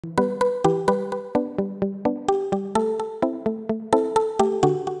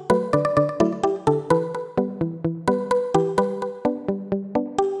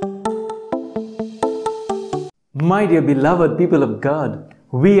My dear beloved people of God,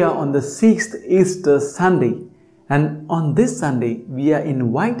 we are on the 6th Easter Sunday, and on this Sunday we are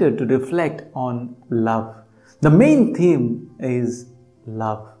invited to reflect on love. The main theme is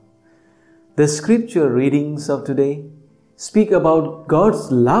love. The scripture readings of today speak about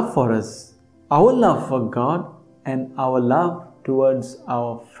God's love for us, our love for God, and our love towards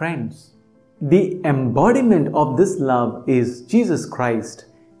our friends. The embodiment of this love is Jesus Christ.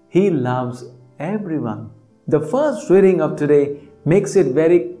 He loves everyone. The first reading of today makes it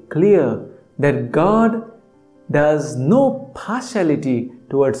very clear that God does no partiality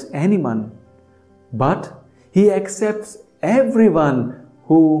towards anyone, but He accepts everyone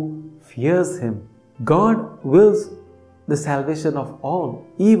who fears Him. God wills the salvation of all,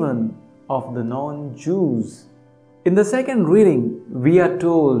 even of the non-Jews. In the second reading, we are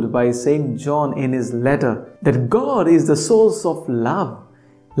told by St. John in his letter that God is the source of love.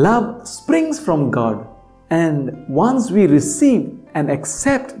 Love springs from God. And once we receive and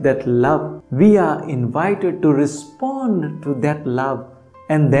accept that love, we are invited to respond to that love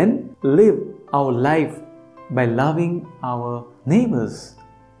and then live our life by loving our neighbors,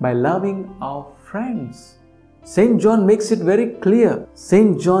 by loving our friends. St. John makes it very clear.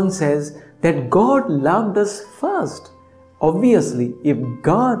 St. John says that God loved us first. Obviously, if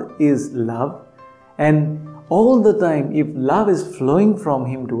God is love, and all the time if love is flowing from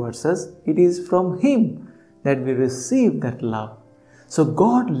Him towards us, it is from Him that we receive that love. So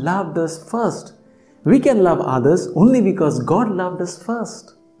God loved us first. We can love others only because God loved us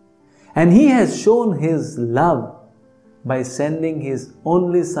first. And He has shown His love by sending His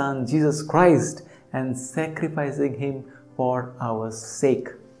only Son, Jesus Christ, and sacrificing Him for our sake.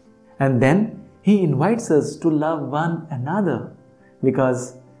 And then He invites us to love one another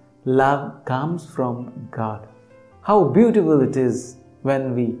because love comes from God. How beautiful it is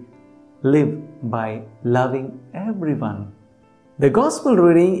when we live by loving everyone. The Gospel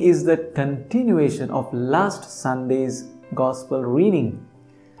reading is the continuation of last Sunday's Gospel reading,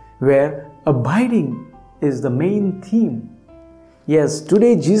 where abiding is the main theme. Yes,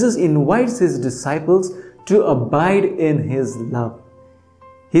 today Jesus invites His disciples to abide in His love.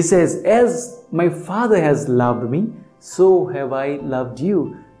 He says, "As my Father has loved me, so have I loved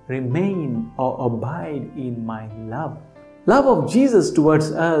you. Remain or abide in my love." Love of Jesus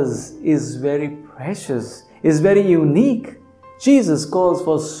towards us is very precious, is very unique. Jesus calls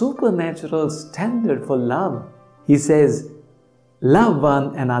for supernatural standard for love. He says, "Love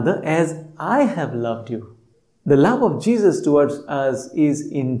one another as I have loved you." The love of Jesus towards us is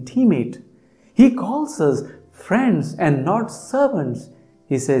intimate. He calls us friends and not servants.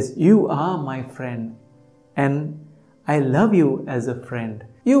 He says, "You are my friend, and I love you as a friend."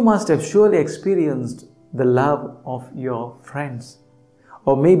 You must have surely experienced the love of your friends,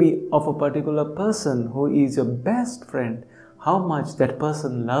 or maybe of a particular person who is your best friend, how much that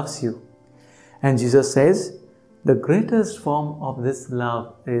person loves you. And Jesus says, the greatest form of this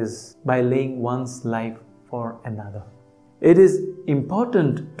love is by laying one's life for another. It is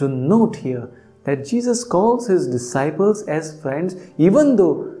important to note here that Jesus calls His disciples as friends, even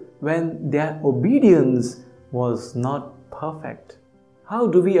though when their obedience was not perfect. How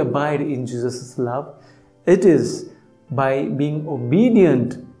do we abide in Jesus' love? It is by being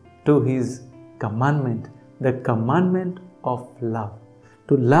obedient to His commandment, the commandment of love.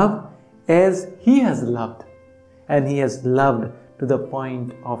 To love as He has loved, and He has loved to the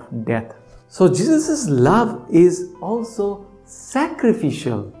point of death. So Jesus' love is also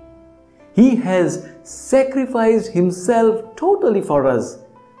sacrificial. He has sacrificed Himself totally for us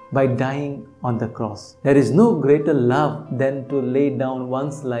by dying on the cross. There is no greater love than to lay down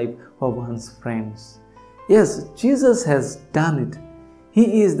one's life for one's friends. Yes, Jesus has done it.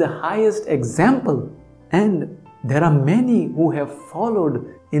 He is the highest example, and there are many who have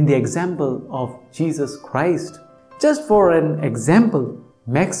followed in the example of Jesus Christ. Just for an example,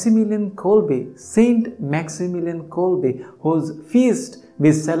 Maximilian Kolbe, Saint Maximilian Kolbe, whose feast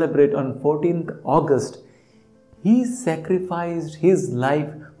we celebrate on 14th August, he sacrificed his life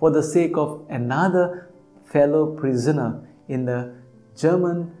for the sake of another fellow prisoner in the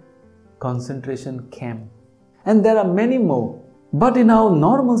German concentration camp. And there are many more. But in our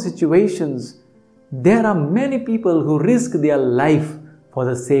normal situations, there are many people who risk their life for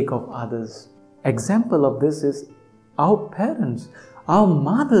the sake of others. Example of this is our parents, our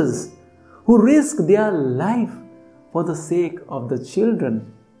mothers, who risk their life for the sake of the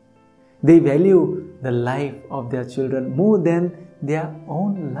children. They value the life of their children more than their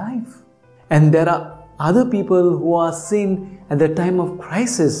own life. And there are other people who are seen at the time of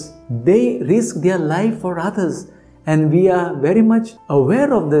crisis. They risk their life for others, and we are very much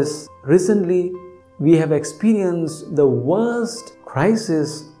aware of this. Recently, we have experienced the worst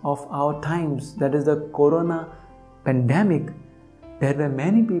crisis of our times, that is the corona pandemic. There were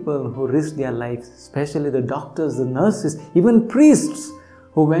many people who risked their lives, especially the doctors, the nurses, even priests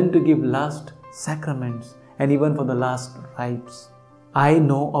who went to give last sacraments and even for the last rites. I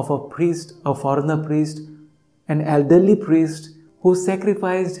know of a priest, a foreigner priest, an elderly priest who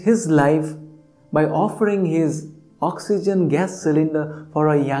sacrificed his life by offering his oxygen gas cylinder for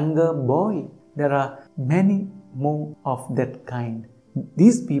a younger boy. There are many more of that kind.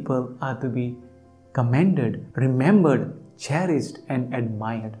 These people are to be commended, remembered, cherished and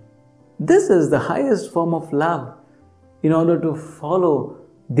admired. This is the highest form of love in order to follow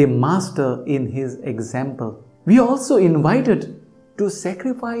the Master in his example. We are also invited to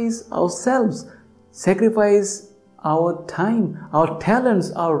sacrifice ourselves, sacrifice our time, our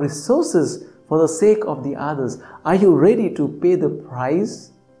talents, our resources for the sake of the others. Are you ready to pay the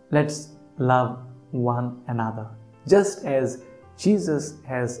price? Let's love one another, just as Jesus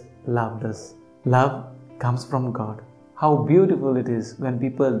has loved us. Love comes from God. How beautiful it is when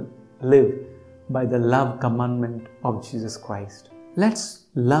people live by the love commandment of Jesus Christ. Let's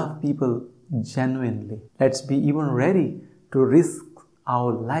love people genuinely. Let's be even ready to risk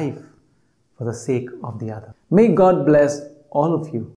our life for the sake of the other. May God bless all of you.